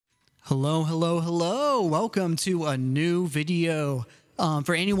Hello, hello, hello. Welcome to a new video.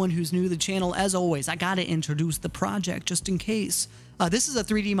 For anyone who's new to the channel, as always, I gotta introduce the project just in case. This is a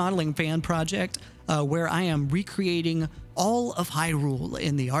 3D modeling fan project where I am recreating all of Hyrule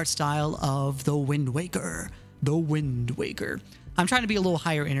in the art style of The Wind Waker. The Wind Waker. I'm trying to be a little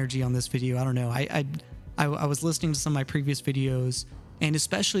higher energy on this video. I don't know. I was listening to some of my previous videos, and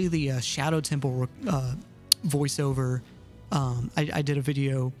especially the Shadow Temple voiceover. I did a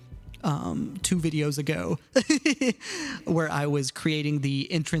video 2 videos ago where I was creating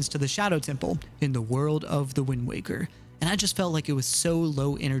the entrance to the Shadow Temple in the world of the Wind Waker, and I just felt like it was so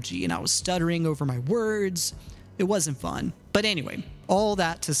low energy and I was stuttering over my words. It wasn't fun. But anyway, all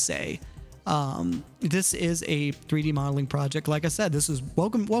that to say, this is a 3D modeling project. Like I said, this is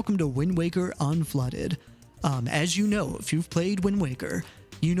welcome to Wind Waker Unflooded. As you know, if you've played Wind Waker,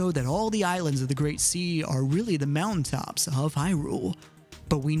 you know that all the islands of the Great Sea are really the mountaintops of Hyrule.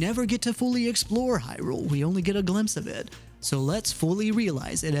 But we never get to fully explore Hyrule. We only get a glimpse of it. So let's fully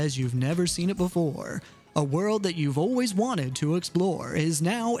realize it as you've never seen it before. A world that you've always wanted to explore is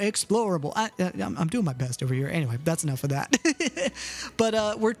now explorable. I'm doing my best over here. Anyway, that's enough of that.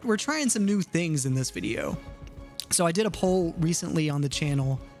 But we're trying some new things in this video. So I did a poll recently on the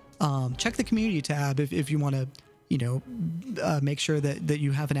channel. Check the community tab if you want to, you know, make sure that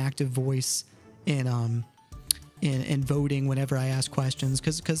you have an active voice in voting whenever I ask questions,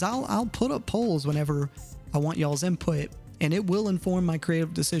 because I'll put up polls whenever I want y'all's input, and it will inform my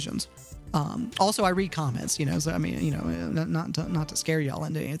creative decisions. Also, I read comments, you know, so I mean, you know, not to scare y'all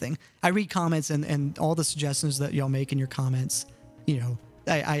into anything. I read comments and all the suggestions that y'all make in your comments, you know,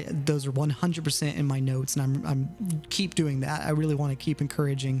 those are 100% in my notes, and I'm keep doing that. I really want to keep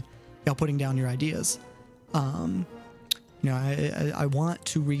encouraging y'all putting down your ideas. You know, I want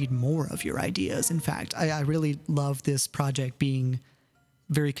to read more of your ideas. In fact, I really love this project being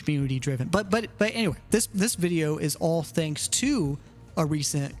very community driven. But anyway, this video is all thanks to a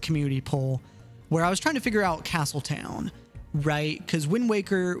recent community poll where I was trying to figure out Castle Town, right? Because Wind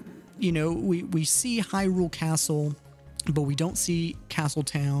Waker, you know, we see Hyrule Castle, but we don't see Castle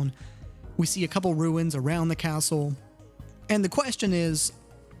Town. We see a couple ruins around the castle, and the question is,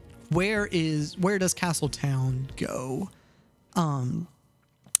 where does Castle Town go?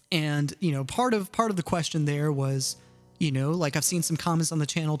 And you know, part of the question there was, you know, like I've seen some comments on the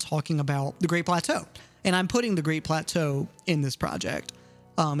channel talking about the Great Plateau, and I'm putting the Great Plateau in this project.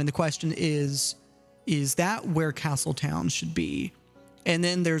 And the question is that where Castle Town should be? And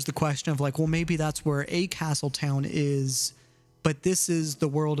then there's the question of like, well, maybe that's where a Castle Town is, but this is the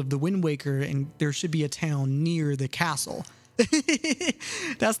world of the Wind Waker, and there should be a town near the castle.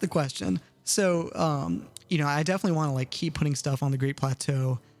 That's the question. So, you know, I definitely want to like keep putting stuff on the Great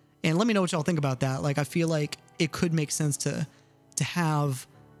Plateau, and let me know what y'all think about that. Like, I feel like it could make sense to have,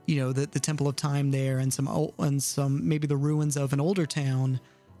 you know, the Temple of Time there, and some maybe the ruins of an older town,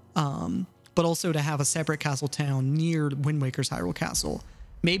 but also to have a separate Castle Town near Wind Waker's Hyrule Castle.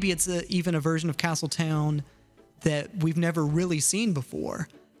 Maybe it's even a version of Castle Town that we've never really seen before.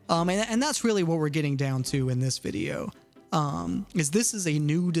 And that's really what we're getting down to in this video. This is a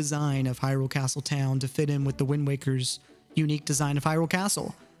new design of Hyrule Castle Town to fit in with the Wind Waker's unique design of Hyrule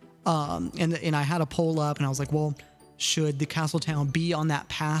Castle. And I had a poll up, and I was like, well, should the Castle Town be on that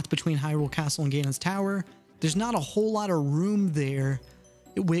path between Hyrule Castle and Ganon's Tower? There's not a whole lot of room there.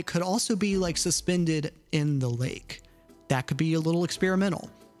 It could also be like suspended in the lake. That could be a little experimental.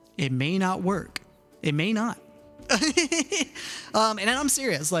 It may not work. It may not. And I'm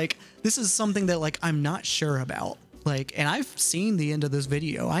serious. Like, this is something that like I'm not sure about. Like, and I've seen the end of this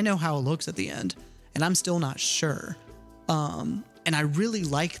video. I know how it looks at the end, and I'm still not sure. And I really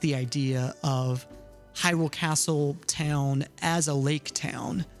like the idea of Hyrule Castle Town as a lake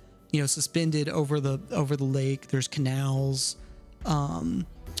town, you know, suspended over the lake. There's canals,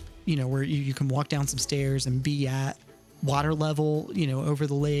 you know, where you can walk down some stairs and be at water level, you know, over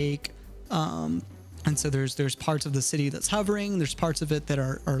the lake. And so there's parts of the city that's hovering. There's parts of it that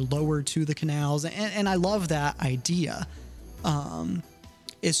are lower to the canals. And I love that idea.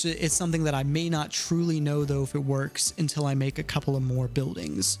 It's something that I may not truly know, though, if it works until I make a couple of more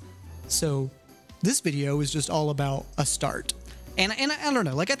buildings. So this video is just all about a start. And I don't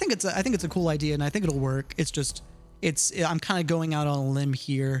know, like, I think it's a cool idea, and I think it'll work. It's just, I'm kind of going out on a limb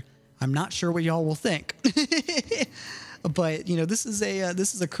here. I'm not sure what y'all will think. But, you know, this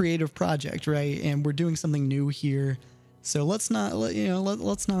is a creative project, right? And we're doing something new here. So let's not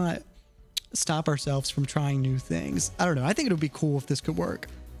stop ourselves from trying new things. I don't know. I think it would be cool if this could work.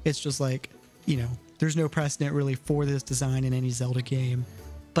 It's just like, you know, there's no precedent really for this design in any Zelda game,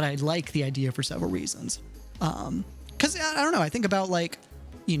 but I like the idea for several reasons. Because I don't know. I think about like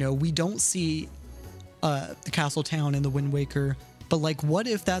you know, we don't see the castle town in the Wind Waker, but like, what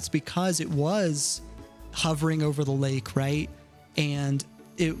if that's because it was hovering over the lake, right? And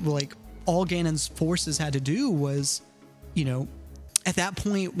it, like, all Ganon's forces had to do was, you know, at that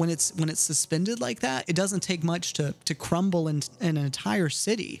point when it's suspended like that, it doesn't take much to crumble an entire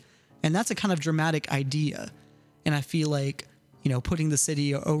city. And that's a kind of dramatic idea. And I feel like, you know, putting the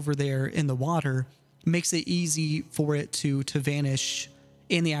city over there in the water makes it easy for it to vanish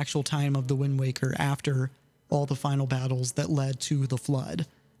in the actual time of the Wind Waker after all the final battles that led to the flood.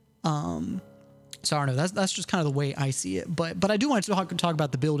 So I don't know, that's just kind of the way I see it. But I do want to talk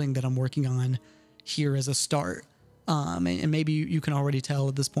about the building that I'm working on here as a start. And maybe you can already tell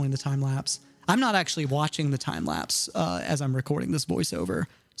at this point in the time lapse, I'm not actually watching the time lapse as I'm recording this voiceover.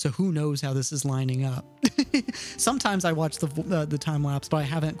 So who knows how this is lining up. Sometimes I watch the time lapse, but I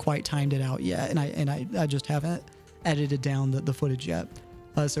haven't quite timed it out yet, and I just haven't edited down the footage yet.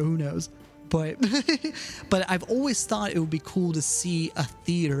 So who knows? But but I've always thought it would be cool to see a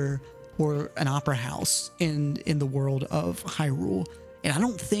theater or an opera house in the world of Hyrule. And I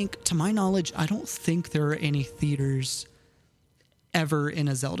don't think, to my knowledge, I don't think there are any theaters ever in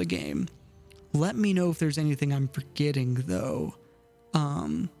a Zelda game. Let me know if there's anything I'm forgetting, though.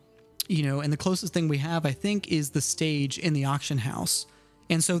 You know, and the closest thing we have, I think, is the stage in the auction house.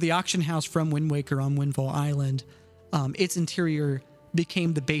 And so the auction house from Wind Waker on Windfall Island, its interior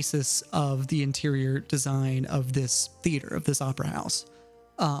became the basis of the interior design of this theater, of this opera house.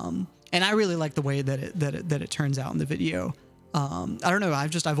 And I really like the way that it turns out in the video. I don't know.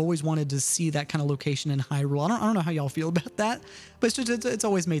 I've always wanted to see that kind of location in Hyrule. I don't know how y'all feel about that, but it's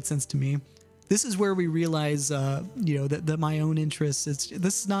always made sense to me. This is where we realize, you know, that my own interests,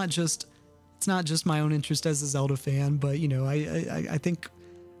 it's not just my own interest as a Zelda fan, but, you know, I think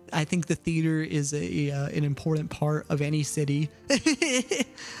the theater is an important part of any city.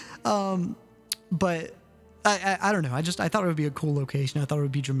 But I don't know. I thought it would be a cool location. I thought it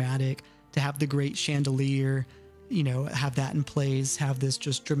would be dramatic to have the great chandelier, you know, have that in place, have this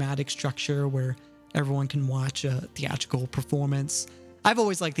just dramatic structure where everyone can watch a theatrical performance. I've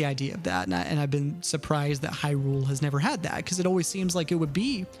always liked the idea of that, and I've been surprised that Hyrule has never had that, because it always seems like it would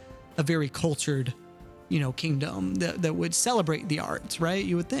be a very cultured, you know, kingdom that would celebrate the arts, right?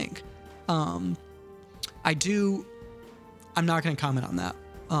 You would think. I'm not going to comment on that.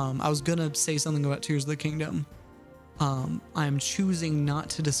 I was going to say something about Tears of the Kingdom. I'm choosing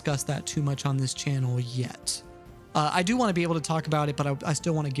not to discuss that too much on this channel yet. I do want to be able to talk about it, but I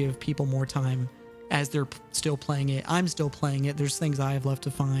still want to give people more time as they're still playing it. I'm still playing it. There's things I have left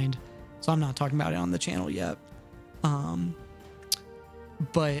to find, so I'm not talking about it on the channel yet.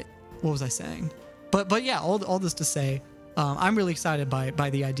 But what was I saying? But yeah, all this to say, I'm really excited by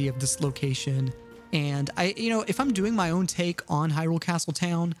the idea of this location. And you know, if I'm doing my own take on Hyrule Castle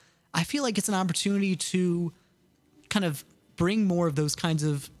Town, I feel like it's an opportunity to kind of bring more of those kinds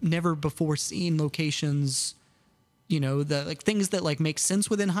of never before seen locations, you know, the like things that like make sense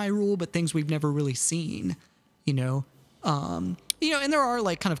within Hyrule, but things we've never really seen, you know, and there are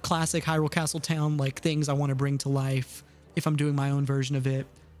like kind of classic Hyrule Castle Town, like things I want to bring to life if I'm doing my own version of it.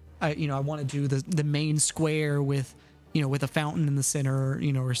 I want to do the main square with, you know, with a fountain in the center,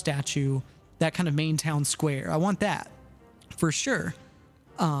 you know, or a statue, that kind of main town square. I want that for sure.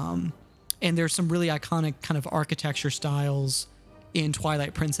 And there's some really iconic kind of architecture styles in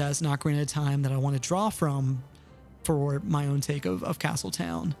Twilight Princess and Ocarina of Time that I want to draw from for my own take of Castle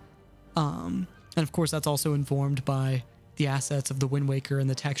Town. And of course, that's also informed by the assets of the Wind Waker and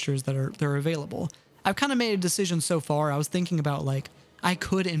the textures that are available. I've kind of made a decision so far. I was thinking about, like, I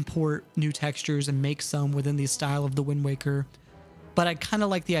could import new textures and make some within the style of the Wind Waker, but I kind of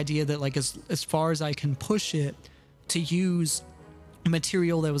like the idea that, like, as far as I can push it, to use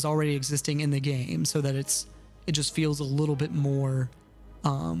material that was already existing in the game, so that it just feels a little bit more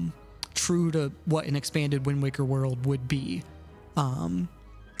true to what an expanded Wind Waker world would be.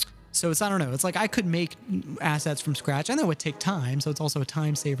 So I don't know. It's like I could make assets from scratch. I know it would take time, so it's also a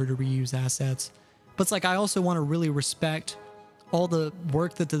time saver to reuse assets. But it's like I also want to really respect all the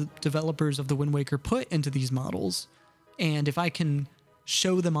work that the developers of the Wind Waker put into these models. And if I can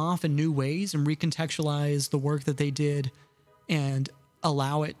show them off in new ways and recontextualize the work that they did and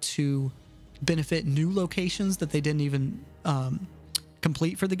allow it to benefit new locations that they didn't even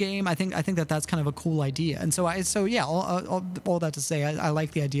complete for the game, I think that that's kind of a cool idea. And so yeah, all that to say, I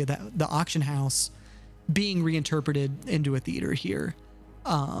like the idea that the auction house being reinterpreted into a theater here.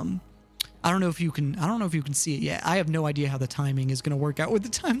 I don't know if you can see it yet. I have no idea how the timing is going to work out with the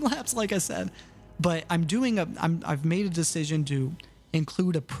time lapse, like I said, but I've made a decision to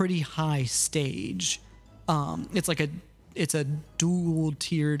include a pretty high stage. It's like it's a dual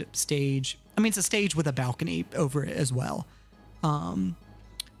tiered stage. I mean, it's a stage with a balcony over it as well.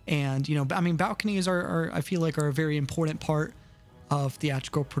 And, you know, I mean, balconies are I feel like are a very important part of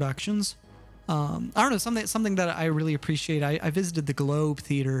theatrical productions. I don't know, something that I really appreciate. I visited the Globe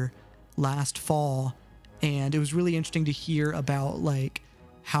Theater last fall, and it was really interesting to hear about like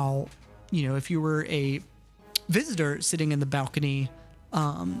how, you know, if you were a visitor sitting in the balcony,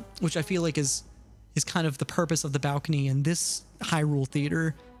 which I feel like is kind of the purpose of the balcony in this Hyrule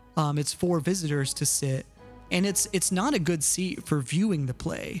Theater. It's for visitors to sit, and it's not a good seat for viewing the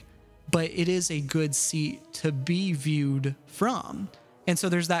play, but it is a good seat to be viewed from. And so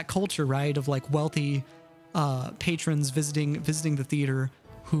there's that culture, right, of like wealthy patrons visiting the theater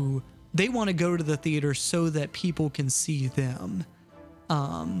who they want to go to the theater so that people can see them,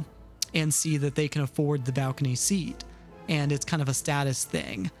 and see that they can afford the balcony seat, and it's kind of a status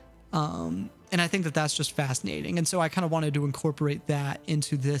thing. And I think that that's just fascinating. And so I kind of wanted to incorporate that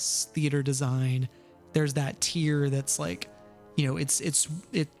into this theater design. There's that tier that's like, you know,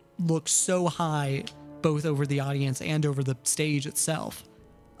 it looks so high both over the audience and over the stage itself.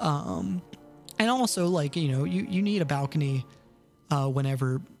 And also, like, you know, you need a balcony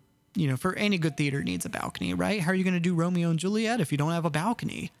whenever, you know, for any good theater needs a balcony, right? How are you going to do Romeo and Juliet if you don't have a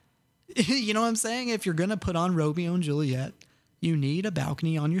balcony? You know what I'm saying? If you're going to put on Romeo and Juliet, you need a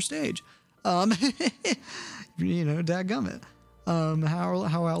balcony on your stage. You know, dadgummit.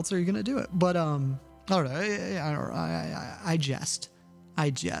 How else are you gonna do it? But I don't know. I jest.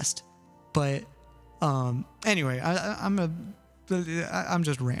 But anyway, I'm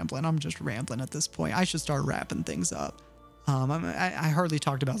just rambling. I'm just rambling at this point. I should start wrapping things up. I hardly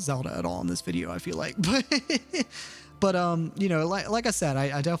talked about Zelda at all in this video, I feel like, but you know, like I said,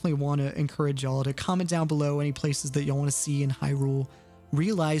 I definitely want to encourage y'all to comment down below any places that y'all want to see in Hyrule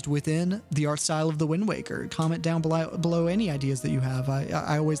realized within the art style of the Wind Waker. Comment down below any ideas that you have.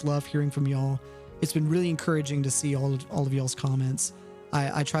 I always love hearing from y'all. It's been really encouraging to see all of y'all's comments.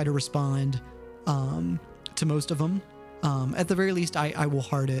 I try to respond to most of them. At the very least, I will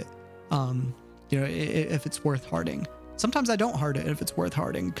heart it, you know, if it's worth hearting. Sometimes I don't heart it if it's worth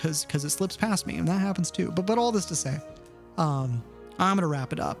hearting because it slips past me, and that happens too. But all this to say, I'm gonna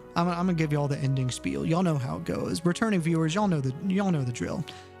wrap it up. I'm gonna give y'all the ending spiel. Y'all know how it goes. Returning viewers, y'all know the drill.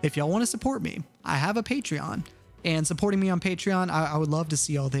 If y'all want to support me, I have a Patreon, and supporting me on Patreon, I would love to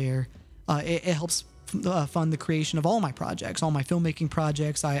see y'all there. It helps fund the creation of all my projects, all my filmmaking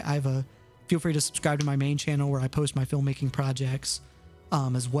projects. I have a feel free to subscribe to my main channel where I post my filmmaking projects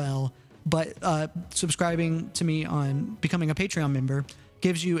as well. But subscribing to me on becoming a Patreon member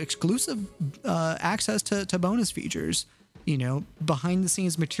gives you exclusive access to bonus features. You know, behind the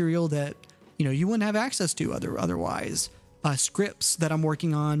scenes material that, you know, you wouldn't have access to otherwise. Scripts that I'm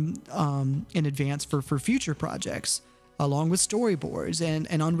working on in advance for future projects, along with storyboards and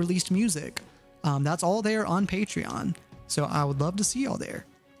unreleased music. That's all there on Patreon. So I would love to see y'all there.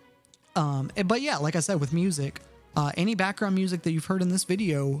 But yeah, like I said, with music, any background music that you've heard in this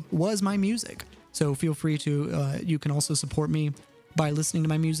video was my music. So feel free to, you can also support me by listening to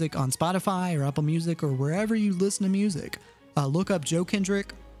my music on Spotify or Apple Music or wherever you listen to music. Look up Joe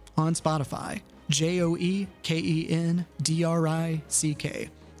Kendrick on Spotify. JoeKendrick.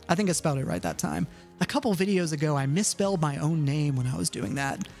 I think I spelled it right that time. A couple videos ago, I misspelled my own name when I was doing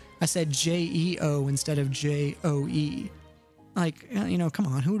that. I said J-E-O instead of J-O-E. Like, you know, come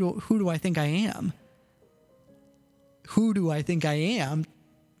on, who do I think I am? Who do I think I am?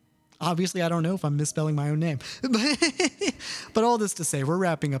 Obviously, I don't know if I'm misspelling my own name. But all this to say, we're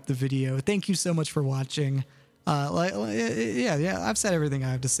wrapping up the video. Thank you so much for watching. Yeah, I've said everything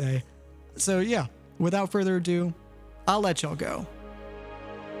I have to say. So yeah, without further ado, I'll let y'all go.